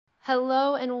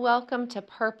Hello and welcome to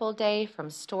Purple Day from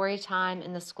Storytime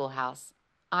in the Schoolhouse.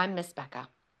 I'm Miss Becca.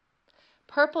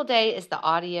 Purple Day is the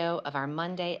audio of our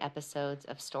Monday episodes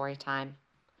of Storytime.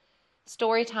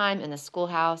 Storytime in the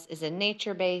Schoolhouse is a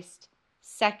nature-based,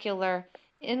 secular,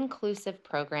 inclusive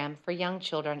program for young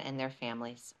children and their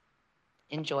families.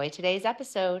 Enjoy today's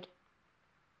episode.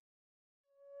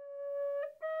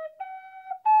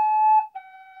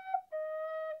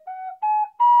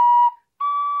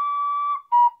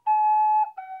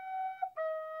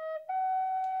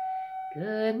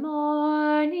 Good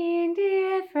morning,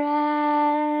 dear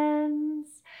friends.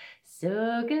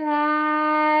 So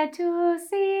glad to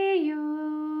see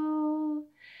you.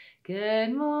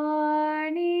 Good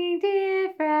morning,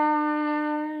 dear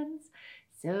friends.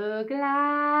 So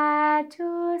glad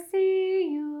to see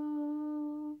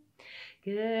you.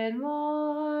 Good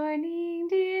morning,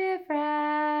 dear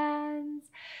friends.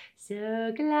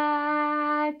 So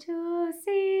glad to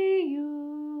see you.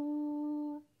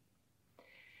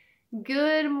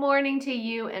 Good morning to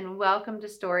you and welcome to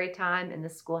Storytime in the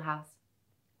Schoolhouse.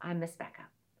 I'm Miss Becca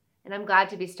and I'm glad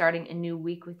to be starting a new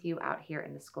week with you out here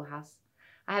in the schoolhouse.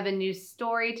 I have a new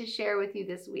story to share with you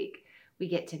this week. We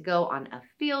get to go on a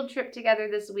field trip together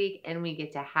this week and we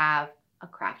get to have a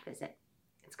craft visit.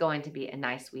 It's going to be a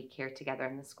nice week here together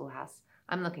in the schoolhouse.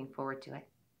 I'm looking forward to it.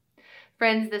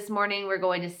 Friends, this morning we're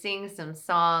going to sing some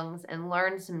songs and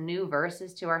learn some new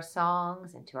verses to our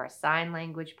songs and to our sign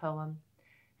language poem.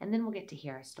 And then we'll get to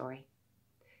hear a story.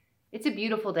 It's a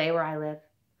beautiful day where I live.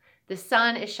 The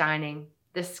sun is shining,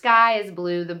 the sky is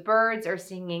blue, the birds are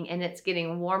singing, and it's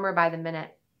getting warmer by the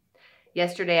minute.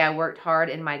 Yesterday I worked hard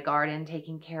in my garden,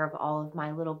 taking care of all of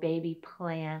my little baby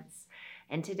plants,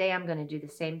 and today I'm going to do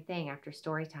the same thing after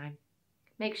story time.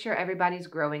 Make sure everybody's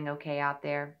growing okay out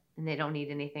there, and they don't need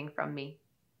anything from me.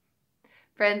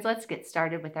 Friends, let's get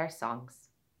started with our songs.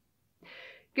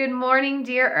 Good morning,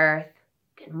 dear earth.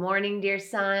 Good morning, dear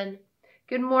sun.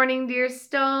 Good morning, dear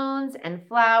stones and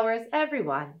flowers,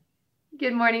 everyone.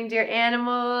 Good morning, dear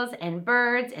animals and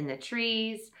birds and the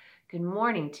trees. Good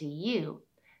morning to you,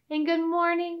 and good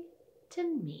morning to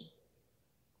me.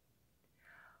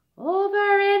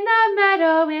 Over in the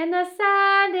meadow, in the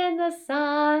sand, in the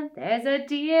sun, there's a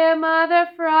dear mother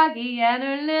froggy and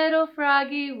her little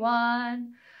froggy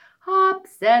one. Hop,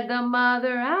 said the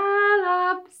mother, I'll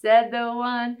hop, said the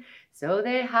one. So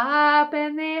they hop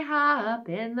and they hop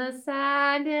in the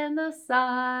sand, in the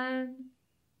sun.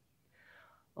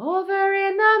 Over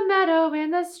in the meadow,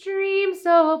 in the stream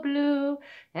so blue,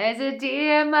 there's a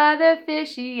dear mother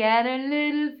fishy and her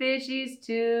little fishies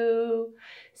too.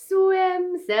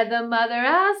 Swim, said the mother,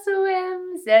 I'll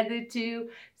swim, said the two.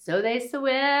 So they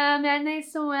swim and they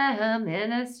swim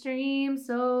in a stream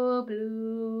so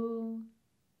blue.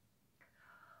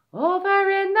 Over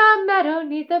in the meadow,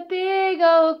 'neath a big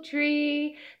oak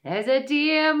tree, there's a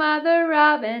dear mother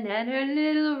robin and her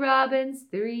little robins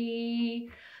three.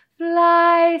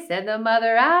 Fly, said the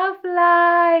mother, I'll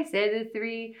fly, said the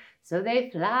three. So they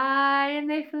fly and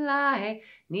they fly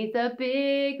 'neath a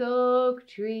big oak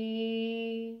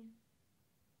tree.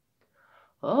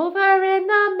 Over in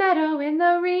the meadow, in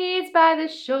the reeds by the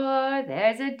shore,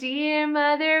 there's a dear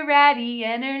mother ratty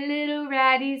and her little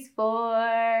ratties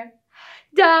four.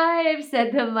 Dive,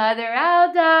 said the mother,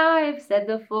 I'll dive, said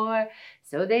the four.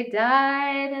 So they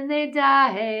dive and they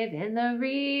dive in the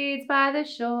reeds by the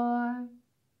shore.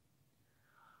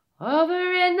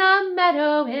 Over in the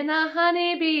meadow, in a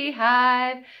honeybee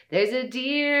hive, there's a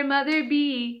dear mother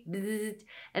bee, bzzzt,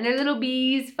 and her little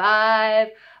bees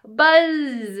five.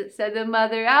 Buzz, said the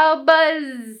mother, I'll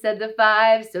buzz, said the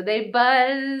five. So they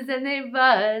buzz and they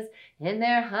buzz in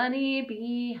their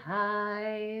honeybee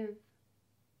hive.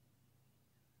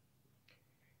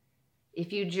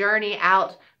 If you journey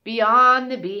out beyond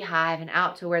the beehive and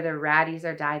out to where the ratties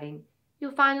are diving,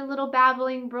 you'll find a little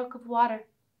babbling brook of water,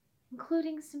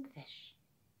 including some fish.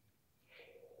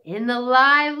 In the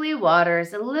lively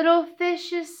waters, a little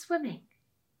fish is swimming.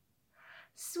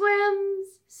 Swims,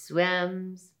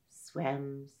 swims,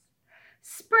 swims,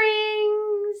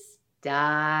 springs,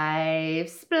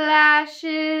 dives,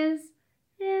 splashes,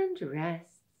 and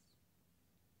rests.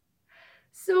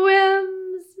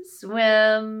 Swims,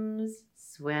 swims,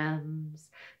 swims,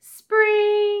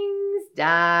 springs,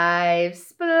 dives,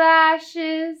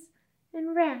 splashes,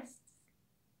 and rests.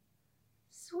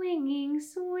 Swinging,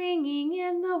 swinging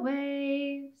in the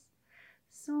waves,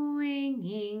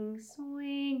 swinging,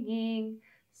 swinging,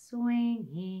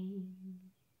 swinging.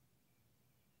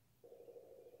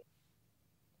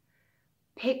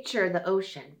 Picture the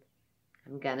ocean.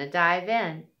 I'm gonna dive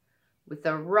in with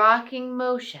a rocking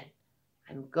motion.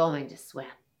 I'm going to swim.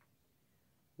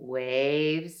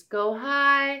 Waves go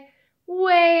high,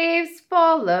 waves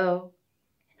follow,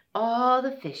 and all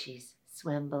the fishies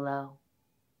swim below.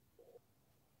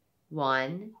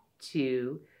 1,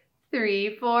 2,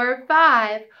 3, 4,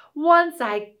 5. Once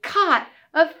I caught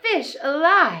a fish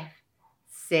alive.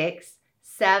 6,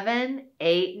 7,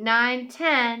 8, 9,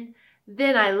 10.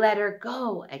 Then I let her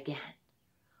go again.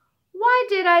 Why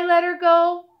did I let her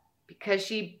go? Because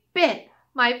she bit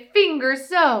my finger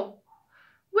so.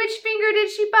 Which finger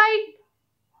did she bite?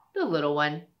 The little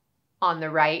one on the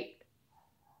right.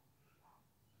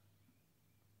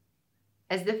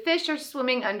 As the fish are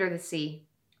swimming under the sea,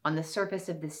 on the surface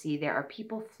of the sea, there are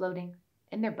people floating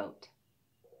in their boat.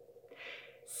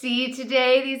 See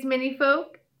today these many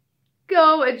folk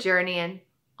go a-journeying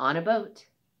on a boat.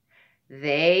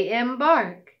 They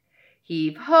embark,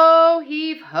 heave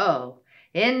ho,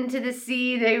 into the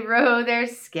sea they row their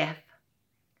skiff.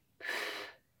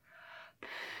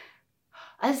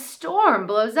 A storm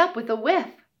blows up with a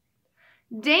whiff.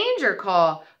 Danger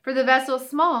call for the vessel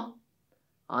small.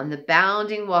 On the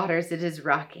bounding waters it is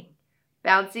rocking,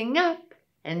 bouncing up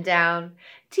and down,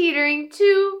 teetering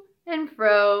to and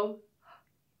fro.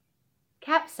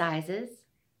 Capsizes.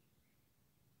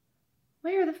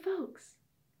 Where are the folks?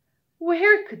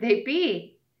 Where could they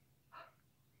be?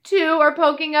 2 are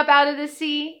poking up out of the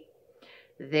sea.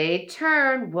 They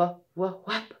turn, whoop,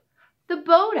 the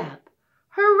boat up.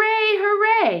 Hooray,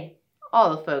 hooray!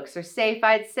 All the folks are safe,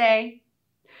 I'd say.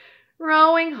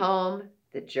 Rowing home,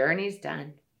 the journey's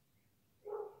done.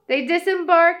 They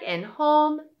disembark and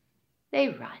home they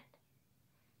run.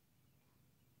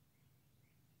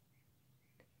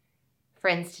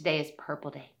 Friends, today is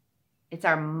Purple Day. It's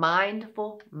our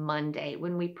Mindful Monday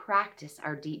when we practice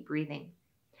our deep breathing.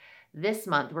 This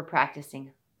month, we're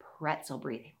practicing pretzel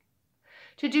breathing.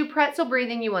 To do pretzel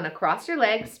breathing, you want to cross your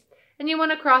legs and you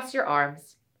want to cross your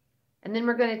arms. And then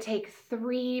we're going to take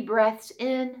 3 breaths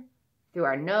in through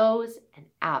our nose and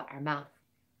out our mouth,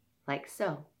 like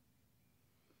so.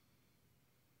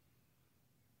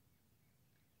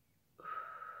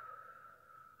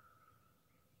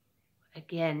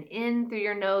 Again, in through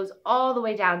your nose, all the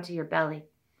way down to your belly.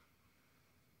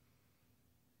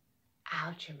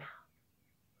 Out your mouth.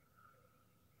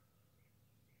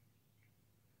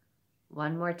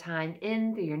 One more time,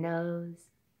 in through your nose.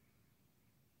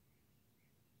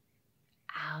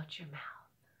 Out your mouth.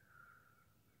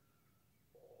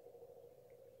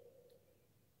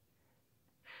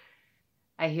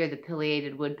 I hear the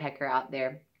pileated woodpecker out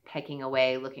there pecking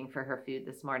away, looking for her food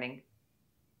this morning.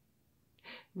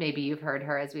 Maybe you've heard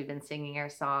her as we've been singing our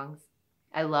songs.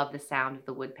 I love the sound of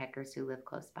the woodpeckers who live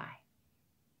close by.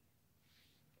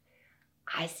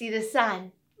 I see the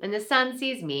sun, and the sun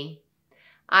sees me.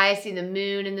 I see the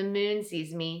moon, and the moon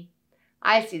sees me.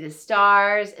 I see the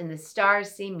stars, and the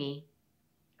stars see me.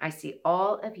 I see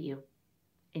all of you,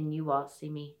 and you all see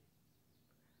me.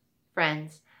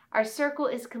 Friends, our circle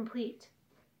is complete.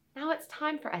 Now it's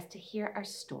time for us to hear our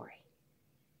story.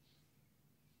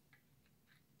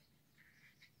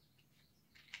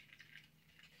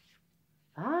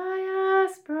 Fire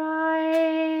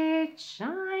bright,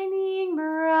 shining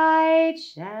bright,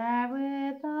 share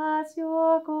with us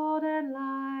your golden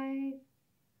light.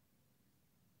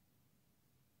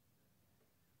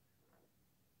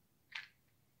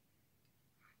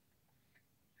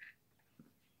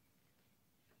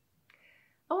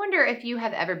 I wonder if you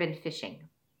have ever been fishing.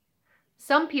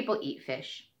 Some people eat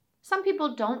fish. Some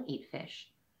people don't eat fish.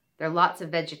 There are lots of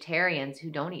vegetarians who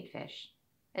don't eat fish.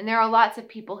 And there are lots of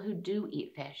people who do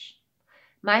eat fish.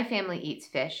 My family eats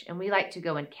fish, and we like to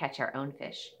go and catch our own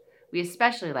fish. We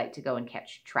especially like to go and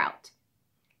catch trout.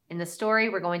 In the story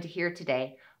we're going to hear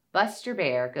today, Buster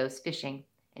Bear goes fishing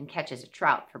and catches a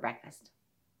trout for breakfast.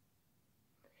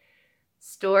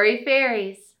 Story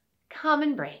fairies, come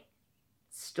and bring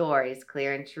stories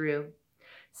clear and true.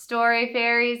 Story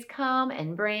fairies, come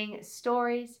and bring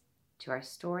stories to our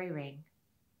story ring.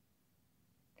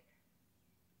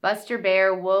 Buster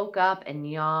Bear woke up and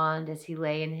yawned as he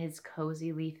lay in his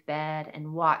cozy leaf bed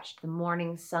and watched the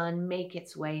morning sun make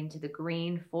its way into the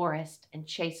green forest and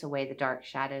chase away the dark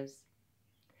shadows.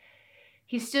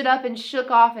 He stood up and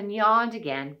shook off and yawned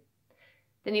again.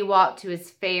 Then he walked to his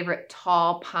favorite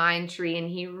tall pine tree and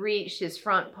he reached his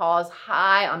front paws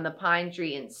high on the pine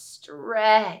tree and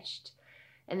stretched.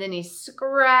 And then he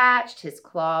scratched his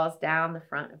claws down the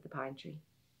front of the pine tree.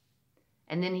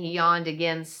 And then he yawned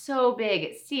again so big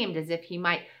it seemed as if he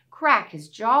might crack his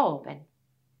jaw open.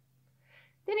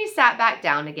 Then he sat back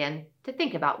down again to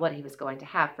think about what he was going to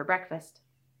have for breakfast.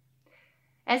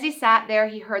 As he sat there,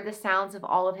 he heard the sounds of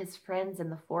all of his friends in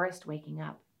the forest waking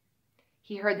up.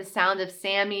 He heard the sound of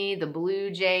Sammy, the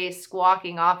blue jay,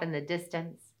 squawking off in the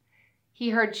distance. He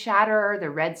heard Chatterer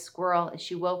the red squirrel as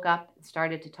she woke up and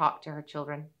started to talk to her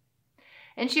children.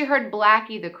 And she heard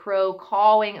Blacky the crow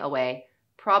cawing away,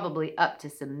 probably up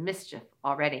to some mischief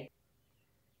already.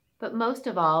 But most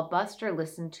of all, Buster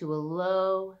listened to a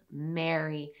low,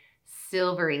 merry,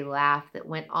 silvery laugh that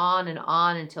went on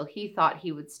until he thought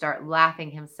he would start laughing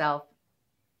himself.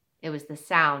 It was the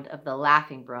sound of the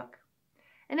Laughing Brook.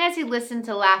 And as he listened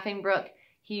to Laughing Brook,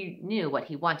 he knew what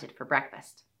he wanted for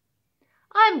breakfast.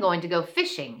 "I'm going to go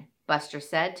fishing," Buster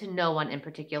said to no one in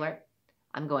particular.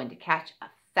 "I'm going to catch a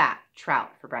fat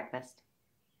trout for breakfast."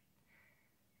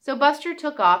 So Buster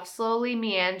took off, slowly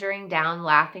meandering down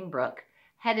Laughing Brook,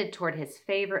 headed toward his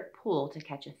favorite pool to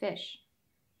catch a fish.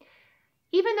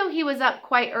 Even though he was up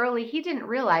quite early, he didn't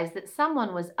realize that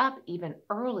someone was up even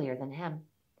earlier than him.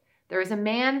 There was a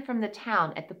man from the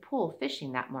town at the pool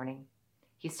fishing that morning.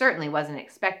 He certainly wasn't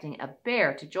expecting a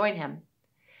bear to join him.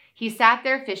 He sat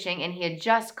there fishing, and he had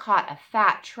just caught a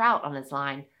fat trout on his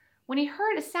line when he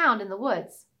heard a sound in the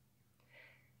woods.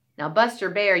 Now, Buster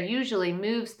Bear usually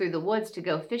moves through the woods to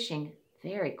go fishing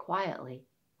very quietly,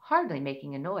 hardly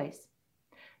making a noise.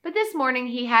 But this morning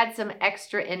he had some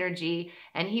extra energy,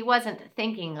 and he wasn't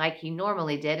thinking like he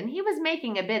normally did, and he was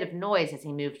making a bit of noise as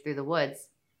he moved through the woods.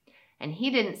 And he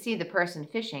didn't see the person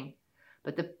fishing,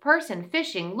 but the person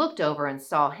fishing looked over and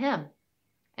saw him.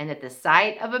 And at the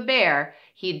sight of a bear,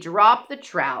 he dropped the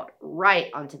trout right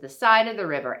onto the side of the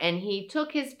river, and he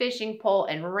took his fishing pole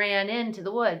and ran into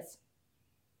the woods.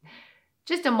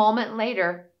 Just a moment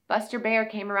later, Buster Bear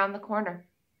came around the corner.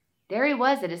 There he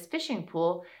was at his fishing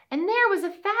pool, and there was a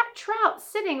fat trout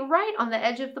sitting right on the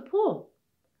edge of the pool.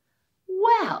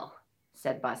 "Well,"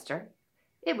 said Buster,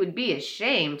 "it would be a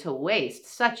shame to waste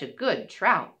such a good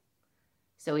trout."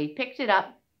 So he picked it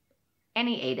up and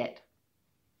he ate it.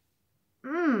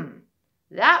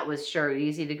 That was sure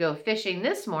easy to go fishing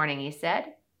this morning," he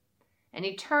said. And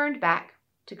he turned back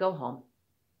to go home.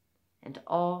 And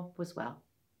all was well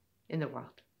in the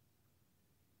world.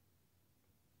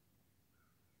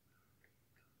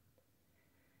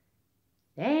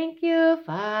 Thank you,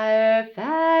 Fire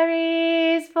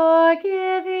Fairies, for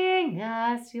giving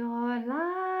us your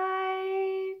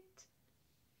light.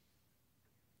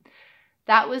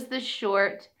 That was the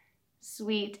short,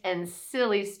 sweet, and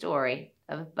silly story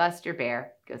of Buster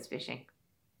Bear Goes Fishing.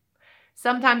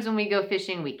 Sometimes when we go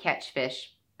fishing, we catch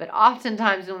fish, but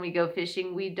oftentimes when we go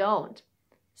fishing, we don't.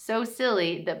 So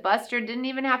silly that Buster didn't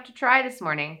even have to try this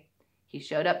morning. He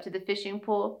showed up to the fishing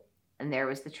pool, and there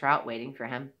was the trout waiting for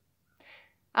him.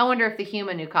 I wonder if the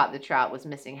human who caught the trout was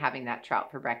missing having that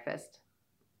trout for breakfast.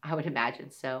 I would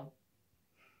imagine so.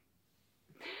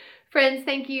 Friends,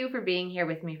 thank you for being here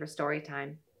with me for story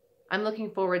time. I'm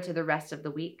looking forward to the rest of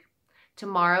the week.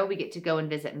 Tomorrow we get to go and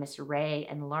visit Miss Ray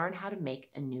and learn how to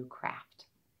make a new craft.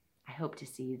 I hope to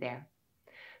see you there.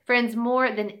 Friends,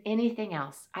 more than anything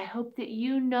else, I hope that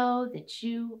you know that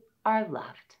you are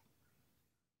loved.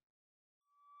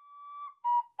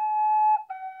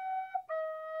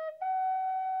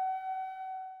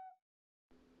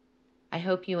 I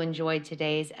hope you enjoyed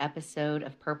today's episode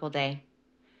of Purple Day.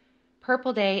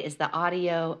 Purple Day is the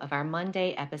audio of our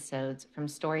Monday episodes from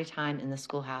Storytime in the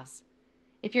Schoolhouse.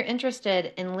 If you're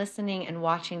interested in listening and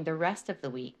watching the rest of the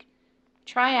week,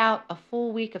 try out a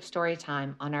full week of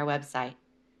Storytime on our website.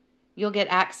 You'll get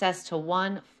access to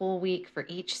one full week for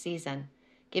each season,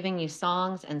 giving you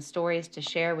songs and stories to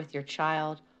share with your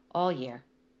child all year.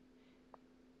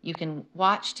 You can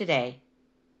watch today,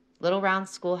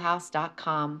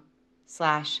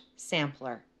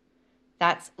 littleroundschoolhouse.com/sampler.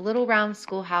 That's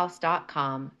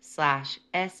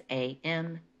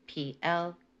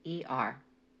littleroundschoolhouse.com/SAMPLER.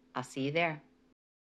 I'll see you there.